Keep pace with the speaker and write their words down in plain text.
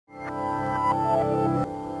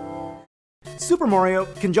Super Mario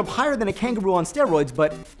can jump higher than a kangaroo on steroids,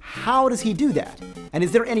 but how does he do that? And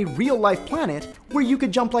is there any real-life planet where you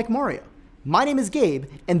could jump like Mario? My name is Gabe,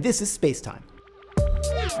 and this is SpaceTime.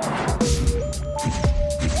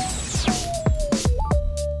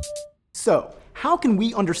 So, how can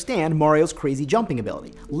we understand Mario's crazy jumping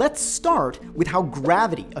ability? Let's start with how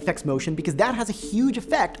gravity affects motion, because that has a huge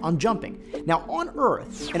effect on jumping. Now, on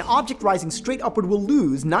Earth, an object rising straight upward will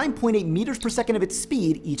lose 9.8 meters per second of its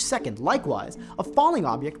speed each second. Likewise, a falling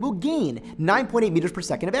object will gain 9.8 meters per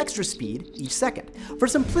second of extra speed each second. For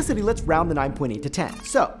simplicity, let's round the 9.8 to 10.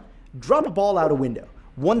 So, drop a ball out a window.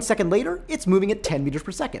 1 second later, it's moving at 10 meters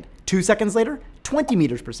per second. 2 seconds later, 20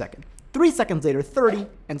 meters per second. 3 seconds later, 30,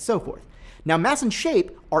 and so forth. Now, mass and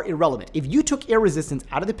shape are irrelevant. If you took air resistance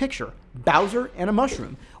out of the picture, Bowser and a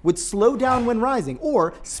mushroom would slow down when rising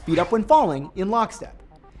or speed up when falling in lockstep.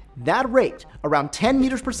 That rate, around 10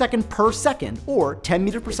 meters per second, or 10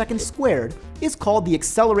 meters per second squared, is called the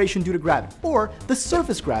acceleration due to gravity, or the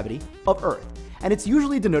surface gravity of Earth. And it's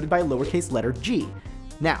usually denoted by a lowercase letter g.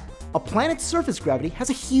 Now, a planet's surface gravity has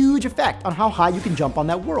a huge effect on how high you can jump on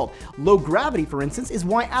that world. Low gravity, for instance, is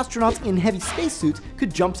why astronauts in heavy spacesuits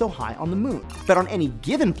could jump so high on the moon. But on any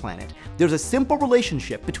given planet, there's a simple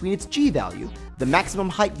relationship between its g value, the maximum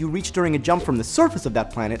height you reach during a jump from the surface of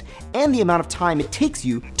that planet, and the amount of time it takes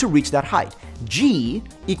you to reach that height. G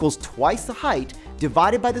equals twice the height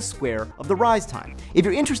divided by the square of the rise time. If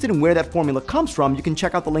you're interested in where that formula comes from, you can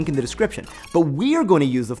check out the link in the description. But we're going to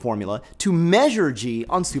use the formula to measure G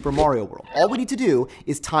on Super Mario World. All we need to do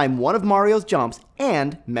is time one of Mario's jumps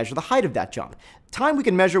and measure the height of that jump. Time we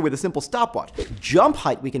can measure with a simple stopwatch. Jump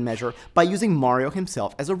height we can measure by using Mario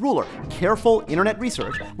himself as a ruler. Careful internet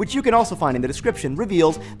research, which you can also find in the description,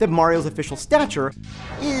 reveals that Mario's official stature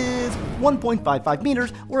is 1.55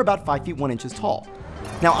 meters, or about 5 feet 1 inches tall.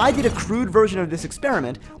 Now, I did a crude version of this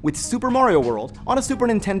experiment with Super Mario World on a Super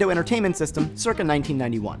Nintendo Entertainment System circa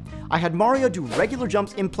 1991. I had Mario do regular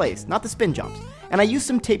jumps in place, not the spin jumps, and I used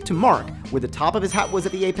some tape to mark where the top of his hat was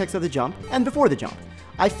at the apex of the jump and before the jump.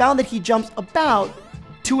 I found that he jumps about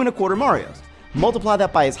 2¼ Marios. Multiply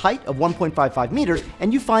that by his height of 1.55 meters,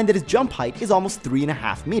 and you find that his jump height is almost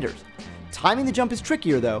 3.5 meters. Timing the jump is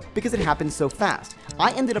trickier though, because it happens so fast.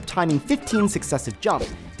 I ended up timing 15 successive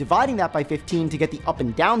jumps, dividing that by 15 to get the up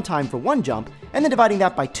and down time for one jump, and then dividing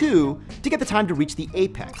that by 2 to get the time to reach the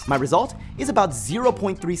apex. My result is about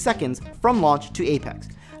 0.3 seconds from launch to apex.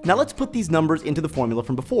 Now let's put these numbers into the formula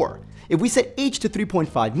from before. If we set h to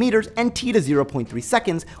 3.5 meters and t to 0.3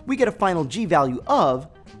 seconds, we get a final g value of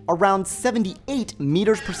around 78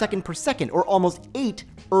 meters per second, or almost 8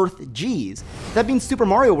 Earth Gs. That means Super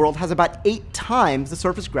Mario World has about 8 times the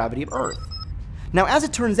surface gravity of Earth. Now, as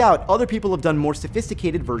it turns out, other people have done more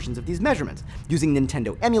sophisticated versions of these measurements, using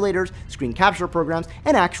Nintendo emulators, screen capture programs,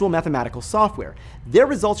 and actual mathematical software. Their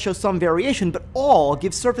results show some variation, but all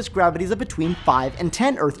give surface gravities of between 5 and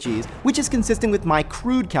 10 Earth Gs, which is consistent with my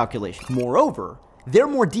crude calculation. Moreover, their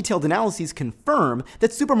more detailed analyses confirm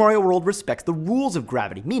that Super Mario World respects the rules of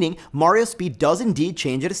gravity, meaning Mario's speed does indeed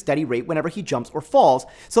change at a steady rate whenever he jumps or falls,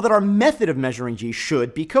 so that our method of measuring G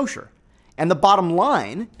should be kosher. And the bottom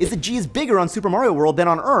line is that G is bigger on Super Mario World than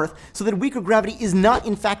on Earth, so that weaker gravity is not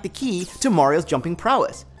in fact the key to Mario's jumping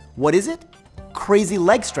prowess. What is it? Crazy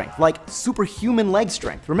leg strength, like superhuman leg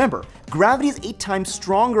strength. Remember, gravity is 8 times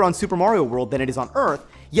stronger on Super Mario World than it is on Earth,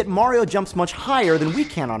 yet Mario jumps much higher than we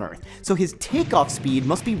can on Earth, so his takeoff speed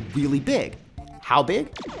must be really big. How big?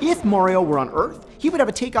 If Mario were on Earth, he would have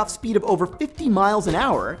a takeoff speed of over 50 miles an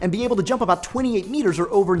hour and be able to jump about 28 meters, or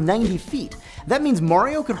over 90 feet. That means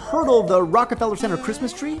Mario could hurdle the Rockefeller Center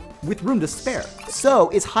Christmas tree with room to spare. So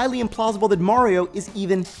it's highly implausible that Mario is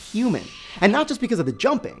even human. And not just because of the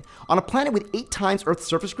jumping. On a planet with 8 times Earth's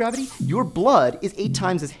surface gravity, your blood is 8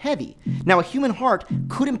 times as heavy. Now, a human heart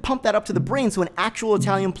couldn't pump that up to the brain, so an actual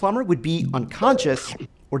Italian plumber would be unconscious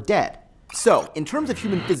or dead. So, in terms of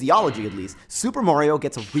human physiology at least, Super Mario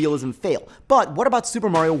gets a realism fail. But what about Super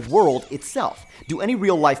Mario World itself? Do any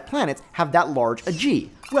real-life planets have that large a G?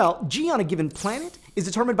 Well, G on a given planet is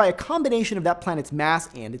determined by a combination of that planet's mass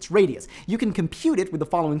and its radius. You can compute it with the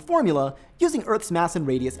following formula, using Earth's mass and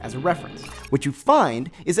radius as a reference. What you find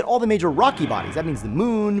is that all the major rocky bodies, that means the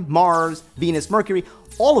Moon, Mars, Venus, Mercury,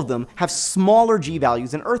 all of them have smaller G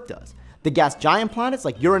values than Earth does. The gas giant planets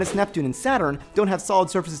like Uranus, Neptune, and Saturn don't have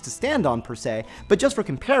solid surfaces to stand on per se, but just for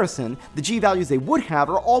comparison, the G values they would have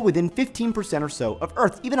are all within 15% or so of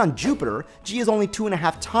Earth. Even on Jupiter, G is only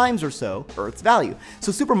 2.5 times or so Earth's value.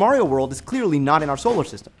 So Super Mario World is clearly not in our solar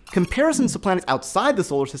system. Comparisons to planets outside the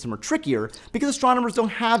solar system are trickier because astronomers don't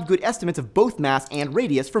have good estimates of both mass and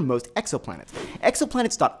radius for most exoplanets.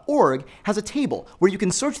 Exoplanets.org has a table where you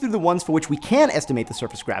can search through the ones for which we can estimate the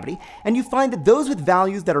surface gravity, and you find that those with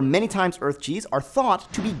values that are many times Earth G's are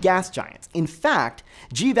thought to be gas giants. In fact,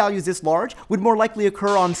 G values this large would more likely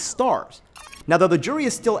occur on stars. Now, though the jury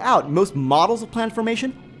is still out, most models of planet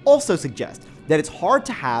formation also suggest that it's hard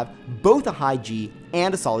to have both a high G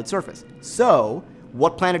and a solid surface. So,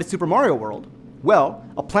 what planet is Super Mario World? Well,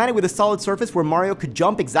 a planet with a solid surface where Mario could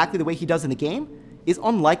jump exactly the way he does in the game is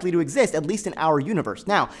unlikely to exist, at least in our universe.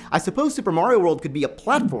 Now, I suppose Super Mario World could be a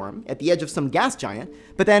platform at the edge of some gas giant,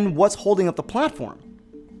 but then what's holding up the platform?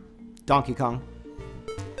 Donkey Kong.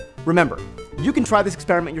 Remember, you can try this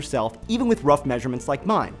experiment yourself, even with rough measurements like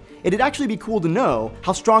mine. It'd actually be cool to know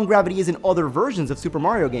how strong gravity is in other versions of Super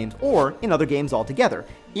Mario games, or in other games altogether.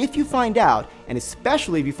 If you find out, and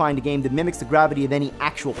especially if you find a game that mimics the gravity of any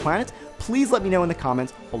actual planet, please let me know in the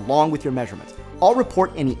comments along with your measurements. I'll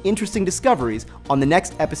report any interesting discoveries on the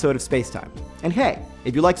next episode of SpaceTime. And hey,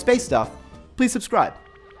 if you like space stuff, please subscribe.